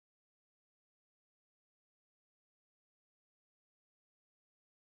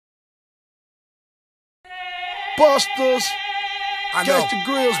busters. I know. Catch the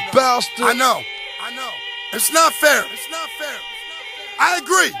grills, bastards. I know. It's not fair. I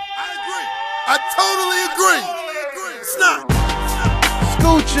agree. I totally agree. It's not.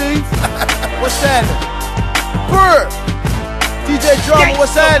 Scoochie, what's happening? Bird, DJ Drama,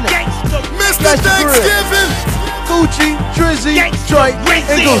 what's happening? Mr. Catch the grill. Thanksgiving. Gucci, Drizzy, Drake,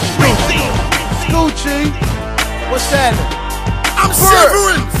 and Gucci. Scoochie, what's happening? I'm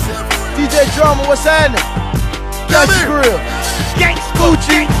shivering. DJ Drama, what's happening? Catch the grill.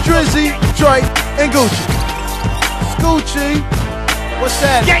 Gucci, Drizzy, Drake, and Gucci. Scoochie, what's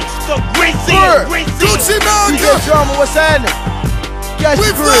happening? Bird, Gucci DJ Manga. Drama, what's happening? Catch the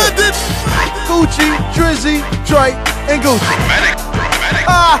We've grill. landed. Gucci, Drizzy, Drake, and Gucci.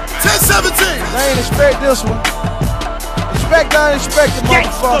 10-17. I ain't expect this one. Expect the unexpected,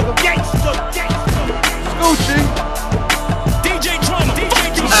 motherfucker. Scoochie. DJ Drama,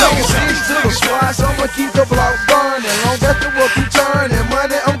 Taking seats to the squad, so I'ma keep the block burning. Long as the work keep turning,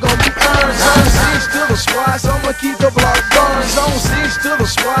 money I'm gonna be earning. Zone seats to the squad, so I'ma keep the block burning. Zone seats to the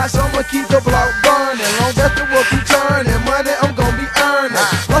squad, so I'ma keep the block burning. Long as the work keep turning, money I'm gonna be earning.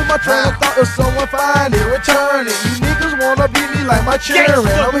 Lost my train of thought, if someone find it, return it. You niggas wanna beat me like my children,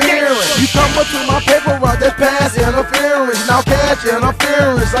 I'm hearing. You come up to my paper route, that's past interference. Now cash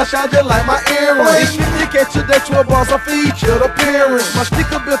interference, I shine just like my earrings. You catch you that 12 bars, I featured appearance. My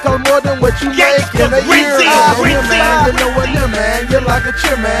sticker bill cost more than what you make in a year. Oh, here, man, you know what, here, man. You're like a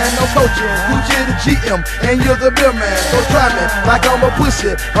cheer, man. No coaching, Gucci the GM, and you're the bill, man. So try me like I'm a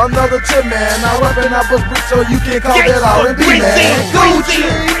pussy, another tip, man. I rap and I bust bricks, so you can't call that R&B, man. Gucci.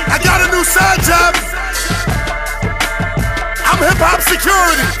 I got a new side job. I'm hip-hop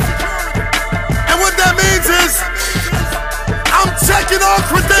security. And what that means is I'm checking all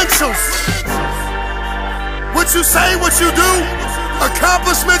credentials. What you say, what you do,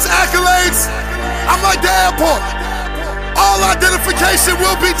 accomplishments, accolades. I'm like the airport. All identification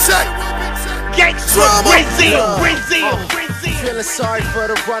will be checked. Feeling sorry for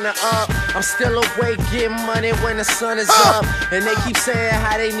the runner-up. I'm still awake getting money when the sun is up. And they keep saying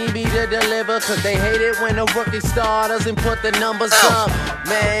how they need me to deliver, cause they hate it when a rookie star doesn't put the numbers up.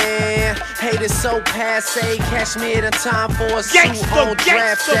 Man, hate is so passe. Catch me at a time for a suit on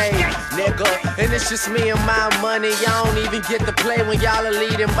draft day, nigga. And it's just me and my money. Y'all don't even get to play when y'all are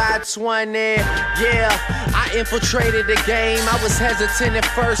leading by 20. Yeah, I infiltrated the game. I was hesitant at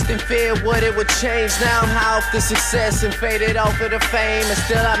first and feared what it would change. Now I'm high off the success and faded off of the fame. And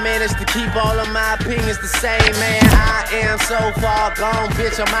still I managed to keep all of my opinions the same, man. I am so far gone,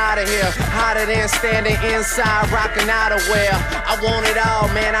 bitch, I'm out of here. Hotter than standing inside, rocking outerwear. I want it all,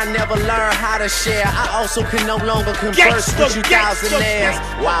 man, I never learned how to share. I also can no longer converse with you thousandaires.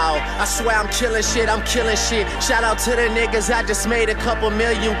 Wow, I swear I'm killing shit, Shout out to the niggas I just made a couple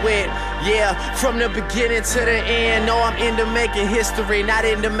million with. Yeah, from the beginning to the end. No, I'm into making history, not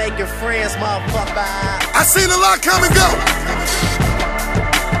into making friends, motherfucker. I seen a lot come and go.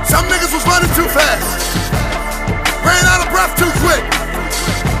 Some niggas was running too fast, ran out of breath too quick.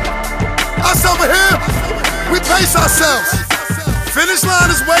 Us over here, we pace ourselves. Finish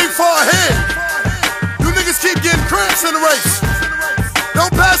line is way far ahead. You niggas keep getting cramps in the race.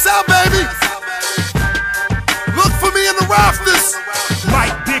 Don't pass out, baby. Look for me in the rafters.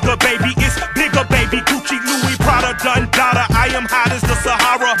 Mike bigger, baby, it's bigger, baby. Gucci, Louis, Prada, Dundada. I am hot as the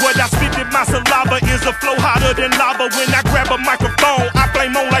Sahara. What I spit in my saliva is a flow hotter than lava. When I grab a microphone, I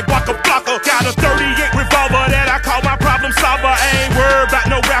flame on like Waka Flocka. Got a 38 revolver that I call my problem solver. I ain't worried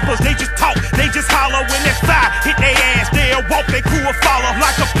about no rappers, they just talk, they just holler. When that fire hit they ass, they'll walk, they crew will follow.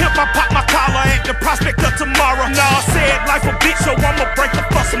 Like a pimp, I pop my collar at the prospect of tomorrow. Nah, I said life a bitch, so I'ma break it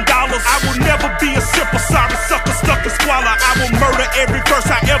for some dollars. I will never be a simple sorry sucker stuck in squalor. I will murder every verse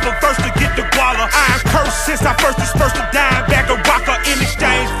I ever verse to get the guala. I am cursed since I first dispersed a dime bag of rocker in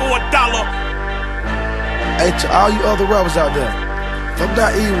exchange for $1. Hey, to all you other rappers out there, if I'm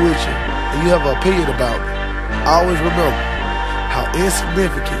not eating with you and you have an opinion about me, always remember how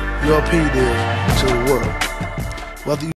insignificant your opinion is to the world. Whether you